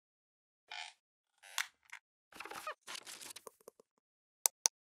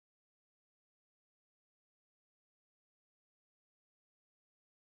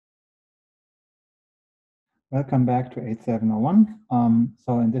Welcome back to 8701.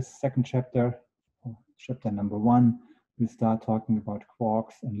 So in this second chapter, chapter number 1, we start talking about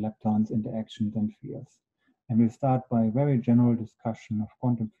quarks and leptons, interactions and fields. And we'll start by a very general discussion of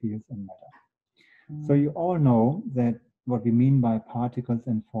quantum fields and matter. So you all know that what we mean by particles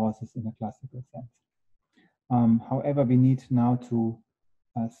and forces in a classical sense. However, we need now to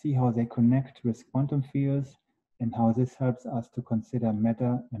see how they connect with quantum fields and how this helps us to consider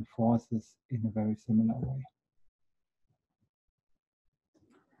matter and forces in a very similar way.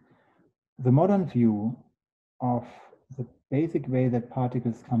 The modern view of the basic way that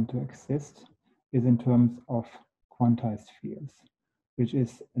particles come to exist is in terms of quantized fields, which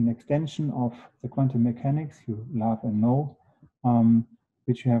is an extension of the quantum mechanics you love and know,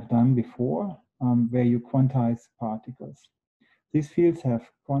 which you have done before, where you quantize particles. These fields have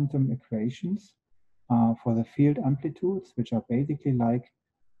quantum equations for the field amplitudes, which are basically like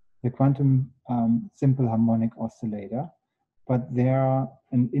the quantum simple harmonic oscillator, but there are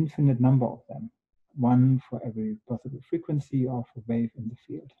an infinite number of them, one for every possible frequency of a wave in the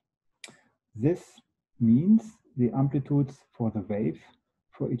field. This means the amplitudes for the wave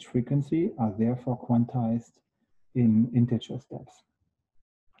for each frequency are therefore quantized in integer steps,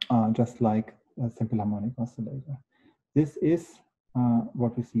 just like a simple harmonic oscillator. This is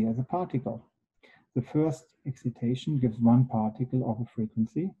what we see as a particle. The first excitation gives one particle of a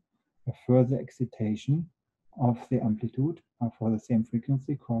frequency. A further excitation of the amplitude for the same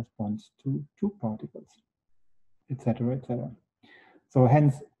frequency corresponds to 2 particles, etc., etc. So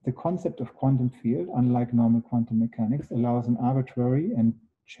hence, the concept of quantum field, unlike normal quantum mechanics, allows an arbitrary and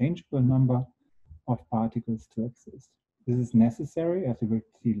changeable number of particles to exist. This is necessary, as we will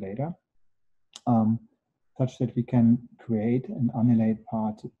see later, such that we can create and annihilate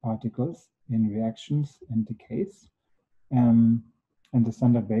particles in reactions and decays. And the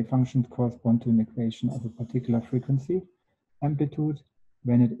standard wave functions correspond to an equation of a particular frequency amplitude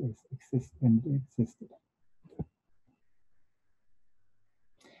when it existed.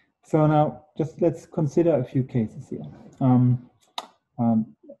 So now, just let's consider a few cases here.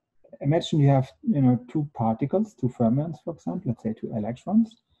 Imagine you have, 2 particles, 2 fermions, for example, let's say 2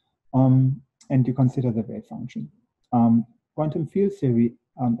 electrons, and you consider the wave function. Quantum field theory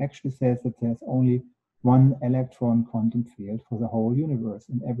actually says that there's only one electron quantum field for the whole universe,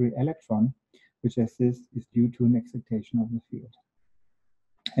 and every electron which exists is due to an excitation of the field.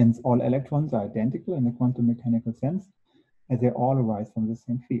 Hence, all electrons are identical in the quantum mechanical sense, as they all arise from the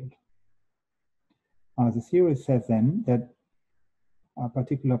same field. The theory says then that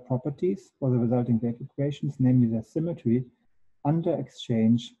particular properties for the resulting wave equations, namely their symmetry, under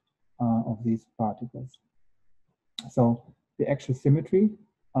exchange of these particles. So the actual symmetry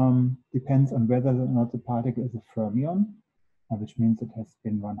depends on whether or not the particle is a fermion, which means it has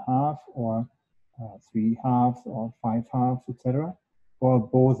spin 1/2 or 3 halves or 5 halves, etc., or a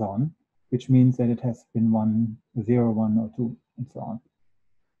boson, which means that it has spin 1, 0, 1, or 2, and so on.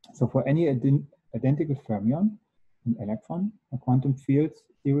 So for any identical fermion, an electron, a quantum field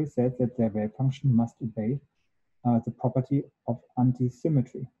theory says that their wave function must obey the property of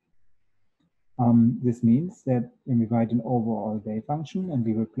antisymmetry. This means that when we write an overall wave function and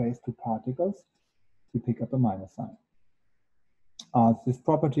we replace 2 particles, we pick up a minus sign. This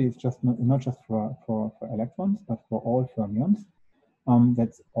property is just not just for electrons, but for all fermions.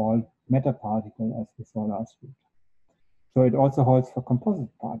 That's all matter particle, as we saw last week. So it also holds for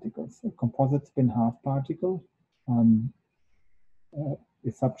composite particles. A composite spin 1/2 particle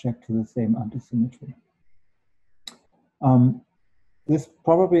is subject to the same antisymmetry. This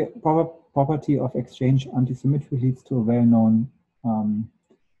property of exchange antisymmetry leads to a well-known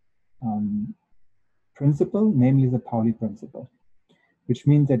principle, namely the Pauli principle, which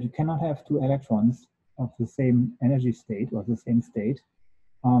means that you cannot have 2 electrons of the same energy state or the same state,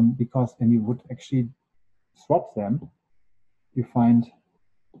 because when you would actually swap them, you find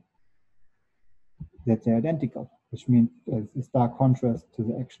that they're identical, which means there's a stark contrast to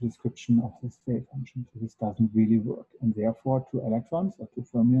the actual description of this wave function. So this doesn't really work, and therefore 2 electrons or 2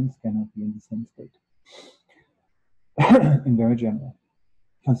 fermions cannot be in the same state. In very general,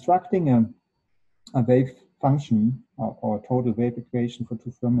 constructing a wave function or total wave equation for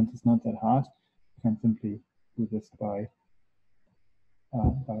 2 fermions is not that hard. You can simply do this by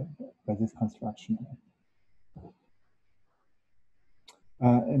this construction.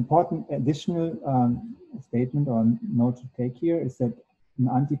 Important additional statement or note to take here is that an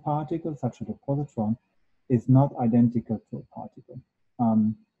antiparticle, such as a positron, is not identical to a particle,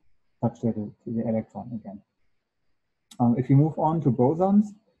 such as the electron again. If you move on to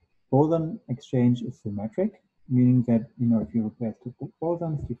bosons, boson exchange is symmetric, meaning that if you replace 2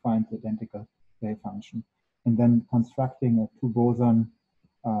 bosons, you find the identical wave function. And then constructing a two-boson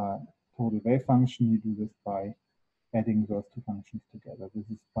total wave function, you do this by adding those two functions together. This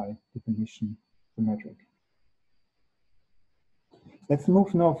is by definition symmetric. Let's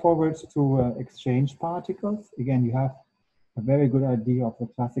move now forward to exchange particles. Again, you have a very good idea of the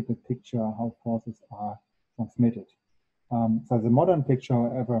classical picture how forces are transmitted. So the modern picture,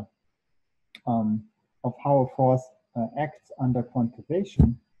 however, of how a force acts under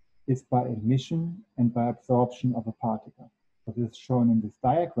quantization is by emission and by absorption of a particle. So this is shown in this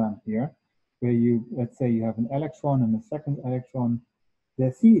diagram here, where you, let's say you have an electron and a second electron,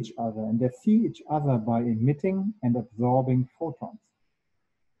 they see each other, and they see each other by emitting and absorbing photons.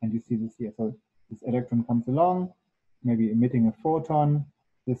 And you see this here. So this electron comes along, maybe emitting a photon,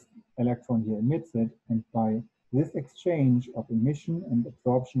 this electron here emits it, and by this exchange of emission and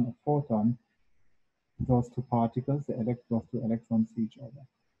absorption of photon, those two particles, those two electrons see each other.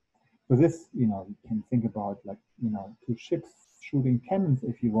 So this, you can think about like, two ships shooting cannons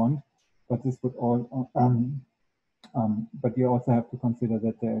if you want, but this would all, but you also have to consider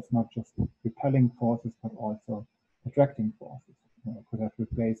that there is not just repelling forces, but also attracting forces. You could have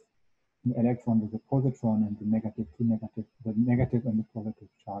replaced an electron with a positron, and the negative and the positive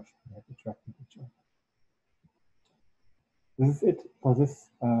charge have attracted each other. This is it for this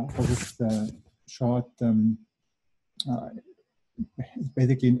short. It's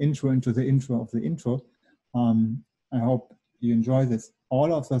basically an intro into the intro of the intro. I hope you enjoy this.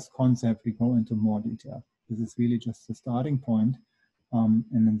 All of those concepts we go into more detail. This is really just the starting point. And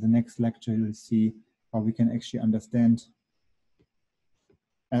in the next lecture, you'll see how we can actually understand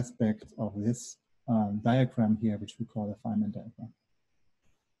aspects of this diagram here, which we call the Feynman diagram.